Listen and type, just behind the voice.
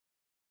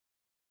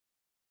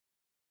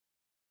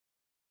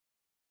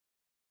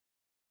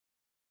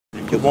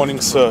Thank you. Good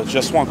morning, sir.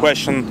 Just one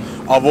question,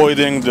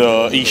 avoiding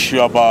the issue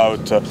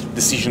about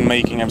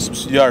decision-making and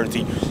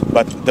subsidiarity,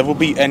 but there will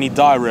be any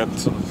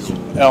direct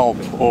help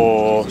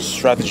or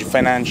strategy,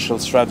 financial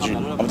strategy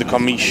of the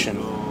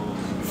Commission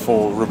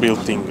for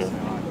rebuilding?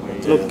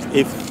 Look,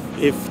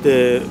 if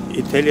the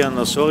Italian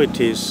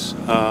authorities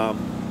are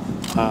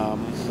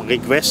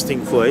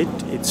requesting for it,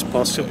 it's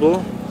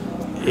possible.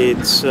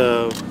 It's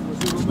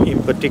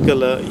in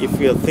particular, if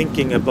we are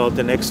thinking about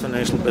the next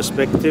financial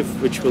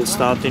perspective, which will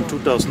start in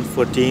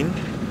 2014,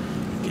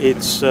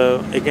 it's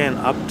again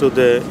up to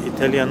the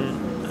Italian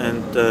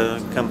and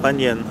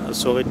Campanian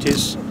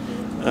authorities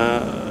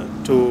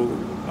to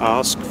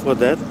ask for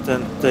that,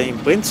 and in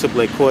principle,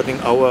 according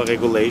our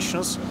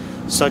regulations,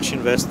 such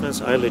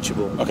investments are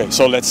eligible. Okay,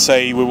 so let's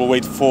say we will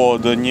wait for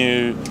the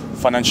new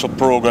financial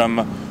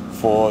program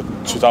for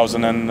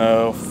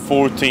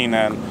 2014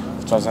 and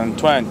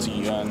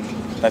 2020, and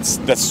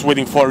that's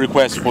waiting for a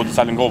request for the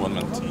Italian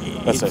government.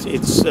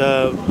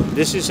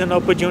 This is an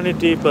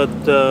opportunity, but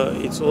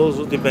it's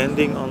also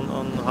depending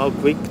on how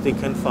quick they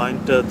can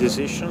find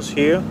decisions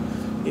here.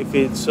 If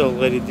it's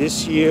already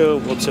this year,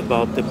 what's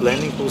about the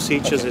planning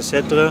procedures,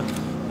 etc.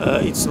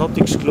 It's not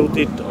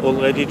excluded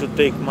already to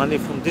take money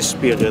from this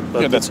period,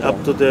 but it's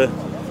up to the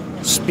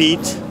speed,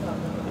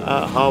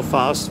 how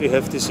fast we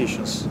have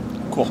decisions.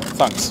 Cool,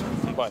 thanks.